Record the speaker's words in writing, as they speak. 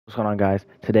What's going on, guys?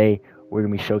 Today we're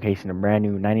gonna be showcasing a brand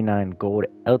new 99 gold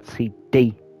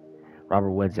LCD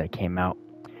Robert Woods that came out.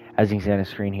 As you can see on the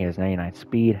screen, he has 99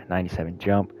 speed, 97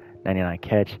 jump, 99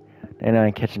 catch,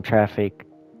 99 catch in traffic,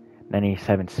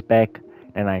 97 spec,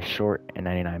 99 short, and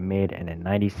 99 mid, and then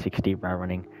 90-60 route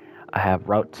running. I have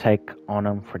route tech on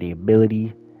him for the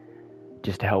ability,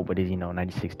 just to help with his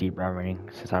 96 deep route running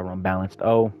since I run balanced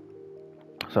O.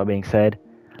 So that being said,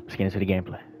 let's get into the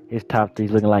gameplay. His top three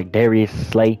is looking like Darius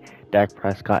Slay, Dak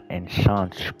Prescott, and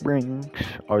Sean Springs.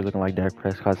 Always looking like Dak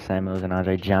Prescott, Samuels, and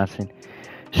Andre Johnson.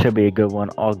 Should be a good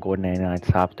one. All gold 99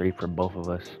 top three for both of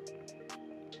us.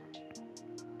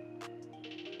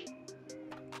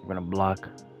 We're gonna block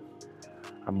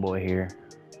our boy here.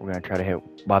 We're gonna try to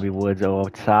hit Bobby Woods over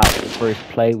top. First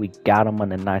play, we got him on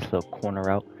the nice little corner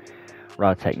route.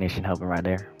 Route technician helping right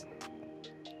there.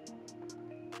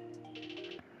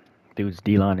 Dude's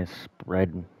D-line is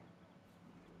spreading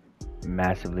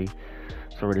massively,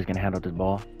 so we're just gonna handle this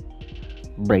ball.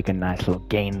 Break a nice little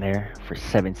gain there for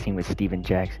 17 with Steven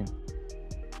Jackson.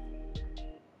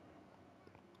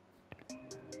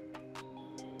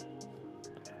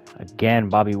 Again,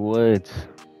 Bobby Woods.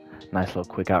 Nice little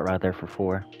quick out right there for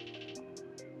 4.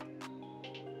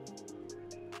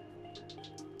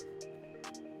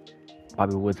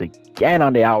 Bobby Woods again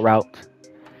on the out route.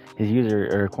 His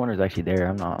corner is actually there.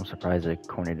 I'm surprised the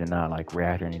corner did not like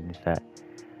react or anything to that.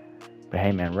 But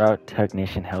hey man, route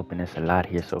technician helping us a lot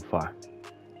here so far.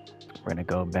 We're gonna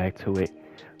go back to it.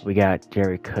 We got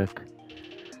Jerry Cook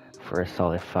for a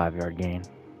solid 5-yard gain.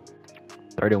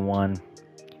 31.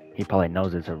 He probably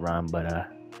knows it's a run, but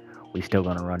we still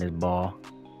gonna run his ball.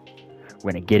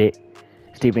 We're gonna get it.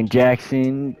 Steven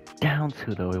Jackson down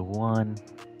to the 1.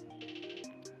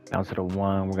 Down to the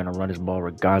 1. We're gonna run his ball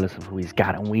regardless of who he's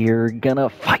got, and we're gonna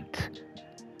fight.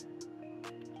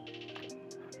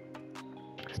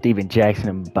 Steven Jackson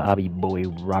and Bobby Boy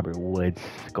Robert Woods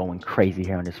going crazy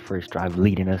here on this first drive,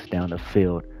 leading us down the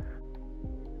field.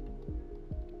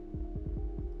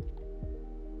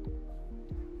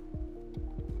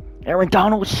 Aaron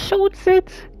Donald shoots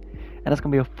it, and that's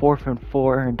gonna be a 4th and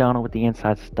 4. Aaron Donald with the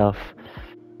inside stuff.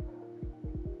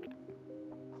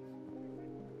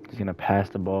 He's gonna pass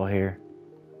the ball here.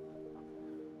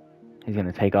 He's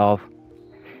gonna take off.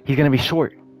 He's gonna be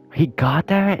short. He got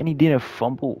that and he didn't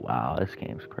fumble. Wow, this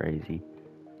game's crazy.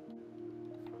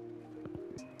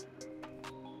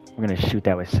 We're gonna shoot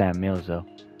that with Sam Mills though.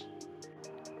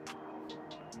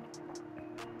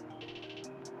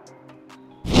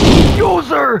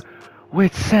 User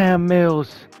with Sam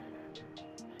Mills.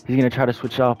 He's gonna try to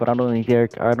switch off, but I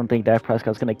don't think Dak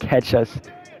Prescott's gonna catch us.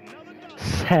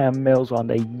 Sam Mills on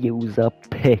the user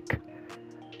pick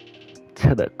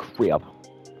to the crib.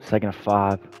 2nd and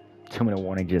 5. 2-minute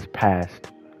warning just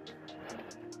passed.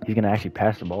 He's gonna actually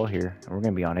pass the ball here, and we're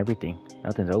gonna be on everything.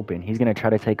 Nothing's open. He's gonna try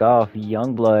to take off.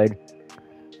 Youngblood.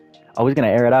 Oh, he's gonna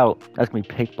air it out. That's gonna be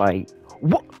picked by.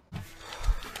 What?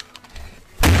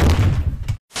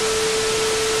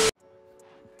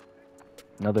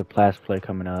 Another pass play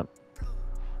coming up.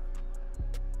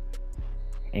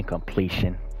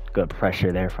 Incompletion. Good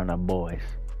pressure there from the boys.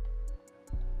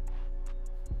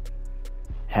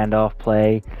 Handoff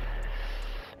play.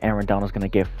 Aaron Donald's gonna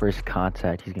get first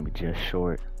contact. He's gonna be just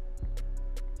short.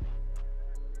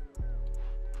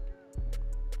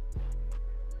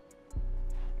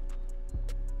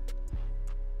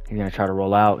 He's gonna try to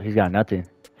roll out. He's got nothing.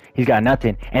 He's got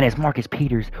nothing. And it's Marcus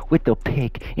Peters with the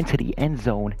pick into the end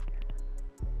zone.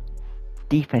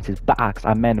 Defense is box.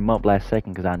 I manned him up last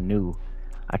second because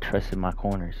I trusted my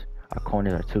corners. Our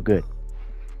corners are too good.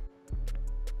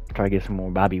 Try to get some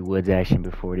more Bobby Woods action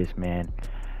before this man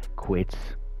quits.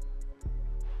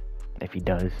 If he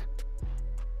does,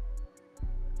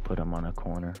 put him on a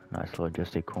corner. Nice little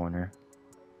adjusted corner.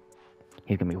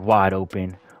 He's gonna be wide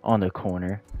open on the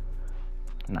corner.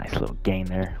 Nice little gain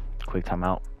there. Quick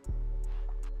timeout.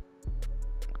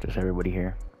 Just everybody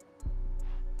here.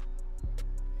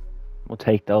 We'll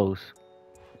take those.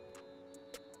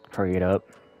 Hurry it up.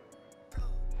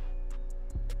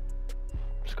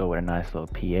 Let's go with a nice little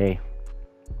PA.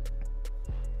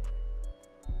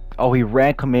 Oh, he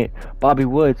ran commit. Bobby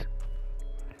Woods.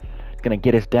 Gonna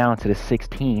get us down to the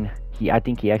 16. I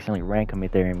think he accidentally ran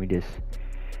commit there, and we just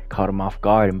caught him off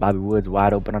guard, and Bobby Woods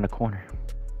wide open on the corner.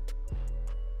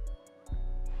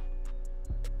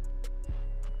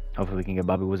 Hopefully we can get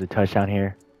Bobby Woods a touchdown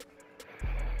here.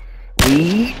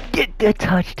 We get the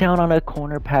touchdown on the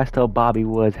corner pass to Bobby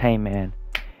Woods. Hey man,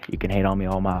 you can hate on me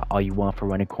all you want for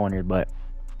running corners, but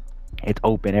it's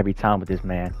open every time with this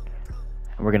man.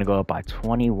 And we're gonna go up by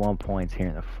 21 points here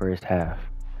in the first half.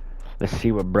 Let's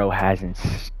see what bro has in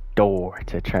door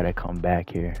to try to come back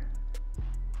here.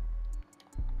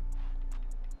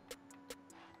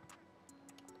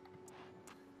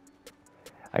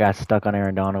 I got stuck on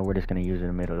Aaron Donald. We're just going to use it in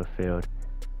the middle of the field.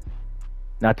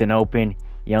 Nothing open.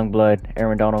 Youngblood.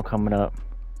 Aaron Donald coming up.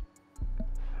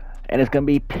 And it's going to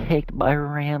be picked by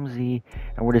Ramsey.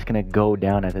 And we're just going to go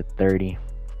down at the 30.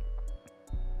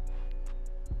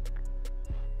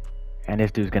 And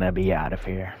this dude's going to be out of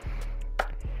here.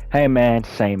 Hey, man.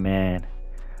 Same man.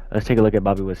 Let's take a look at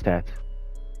Bobby Wood's stats.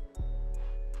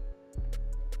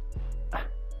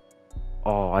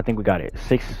 Oh, I think we got it.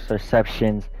 6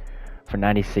 receptions for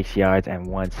 96 yards and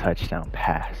 1 touchdown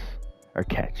pass or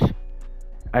catch.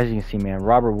 As you can see, man,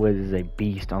 Robert Woods is a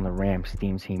beast on the Rams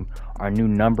theme team. Our new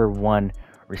 #1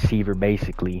 receiver,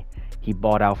 basically. He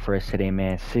balled out for us today,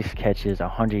 man. 6 catches,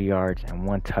 100 yards, and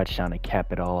 1 touchdown to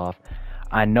cap it all off.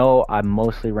 I know I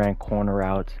mostly ran corner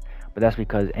routes, but that's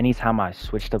because anytime I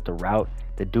switched up the route,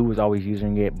 the dude was always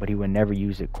using it, but he would never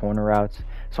use it corner routes.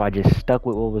 So I just stuck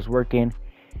with what was working,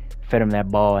 fed him that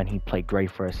ball, and he played great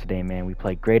for us today, man. We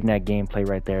played great in that gameplay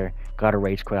right there. Got a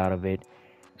rage quit out of it.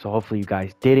 So hopefully you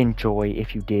guys did enjoy.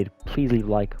 If you did, please leave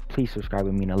a like. Please subscribe. It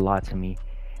would mean a lot to me.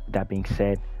 With that being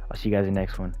said, I'll see you guys in the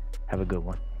next one. Have a good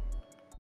one.